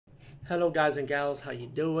Hello guys and gals, how you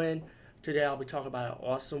doing? Today I'll be talking about an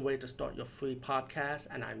awesome way to start your free podcast,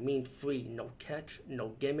 and I mean free, no catch, no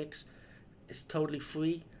gimmicks. It's totally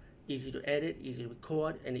free, easy to edit, easy to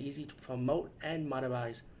record, and easy to promote and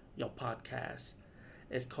monetize your podcast.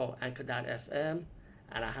 It's called Anchor.fm,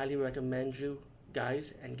 and I highly recommend you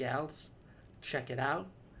guys and gals check it out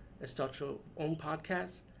and start your own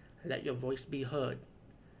podcast and let your voice be heard.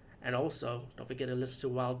 And also, don't forget to listen to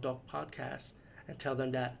Wild Dog Podcast and tell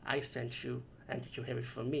them that I sent you and that you hear it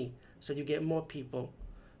from me. So you get more people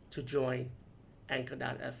to join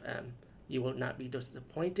Anchor.fm. You will not be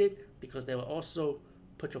disappointed because they will also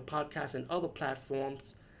put your podcast in other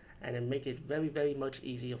platforms and then make it very, very much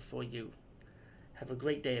easier for you. Have a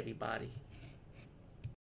great day, everybody.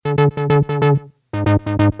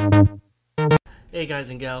 Hey guys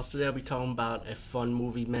and gals, today I'll be talking about a fun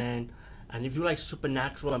movie, man. And if you like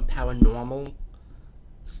supernatural and paranormal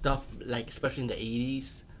stuff, like especially in the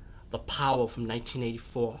 80s, The Power from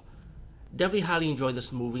 1984. Definitely highly enjoyed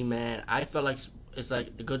this movie, man. I felt like it's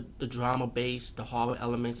like the drama base, the horror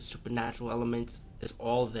elements, the supernatural elements, it's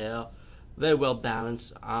all there. Very well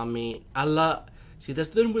balanced. I mean, see, there's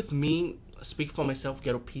thing with me, speak for myself,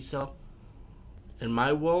 Ghetto Pizza. In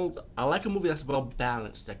my world, I like a movie that's well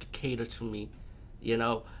balanced, that could cater to me, you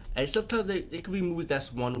know. And sometimes they could be movies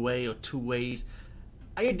that's one way or two ways.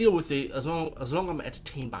 I can deal with it as long as I'm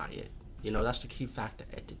entertained by it. You know, that's the key factor,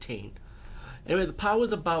 entertained. Anyway, The Power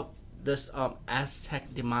is about this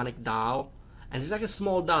Aztec demonic doll, and it's like a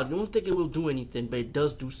small doll. You don't think it will do anything, but it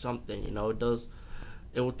does do something. You know, it does.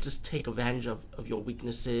 It will just take advantage of your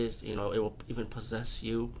weaknesses. You know, it will even possess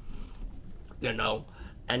you. You know,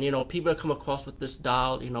 and you know, people that come across with this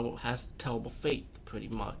doll, you know, has terrible fate, pretty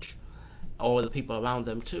much, or the people around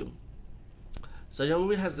them too. So the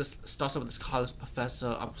movie has this starts off with this college professor.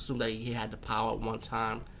 I assume that he had the power at one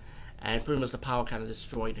time, and pretty much the power kind of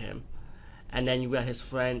destroyed him. And then you got his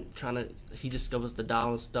friend he discovers the doll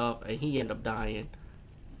and stuff, and he ended up dying.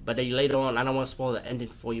 But then later on, I don't want to spoil the ending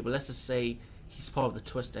for you, but let's just say he's part of the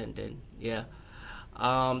twist ending. Yeah.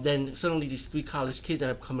 Then suddenly these three college kids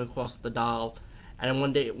end up coming across the doll, and then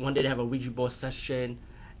one day they have a Ouija board session,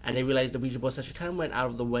 and they realize the Ouija board session kind of went out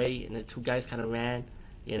of the way, and the two guys kind of ran,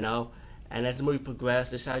 you know. And as the movie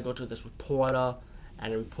progressed, they decided to go to this reporter,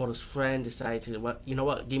 and the reporter's friend decided to, you know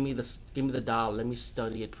what, give me the doll, let me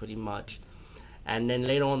study it, pretty much. And then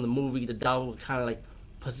later on in the movie, the doll kind of like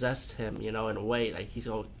possessed him, you know, in a way, like he's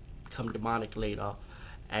gonna become demonic later.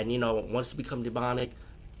 And you know, once he become demonic,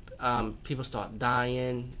 people start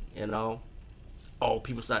dying, you know. Oh,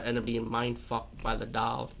 people start end up being mind fucked by the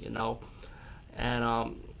doll, you know.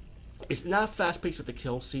 And it's not fast paced with the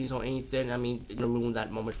kill scenes or anything. I mean, it gonna ruin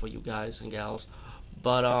that moment for you guys and gals.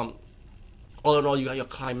 But all in all, you got your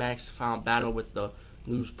climax final battle with the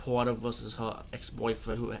news reporter versus her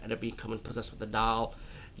ex-boyfriend who ended up becoming possessed with the doll.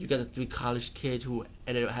 You got the three college kids who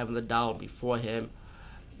ended up having the doll before him.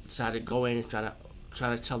 Decided to go in and try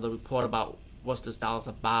to tell the reporter about what this doll is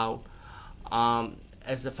about.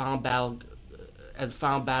 As the final battle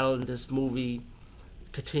in this movie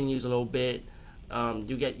continues a little bit.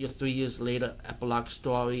 You get your 3 years later epilogue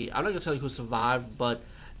story. I'm not gonna tell you who survived, but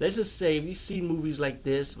let's just say if you see movies like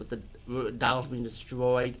this with the dolls being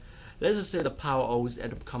destroyed, let's just say the power always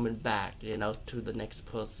end up coming back, you know, to the next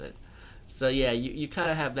person. So yeah, you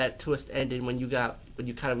kind of have that twist ending when you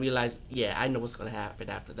kind of realize, yeah, I know what's gonna happen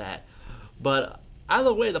after that. But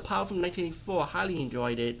either way, The Power from 1984, highly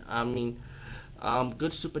enjoyed it. I mean,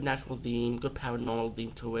 good supernatural theme, good paranormal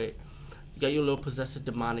theme to it. You got your little possessive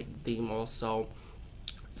demonic theme also.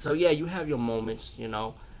 So yeah, you have your moments, you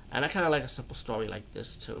know, and I kind of like a simple story like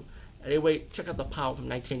this too. Anyway, check out The Power from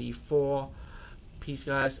 1984. Peace,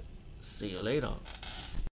 guys. See you later.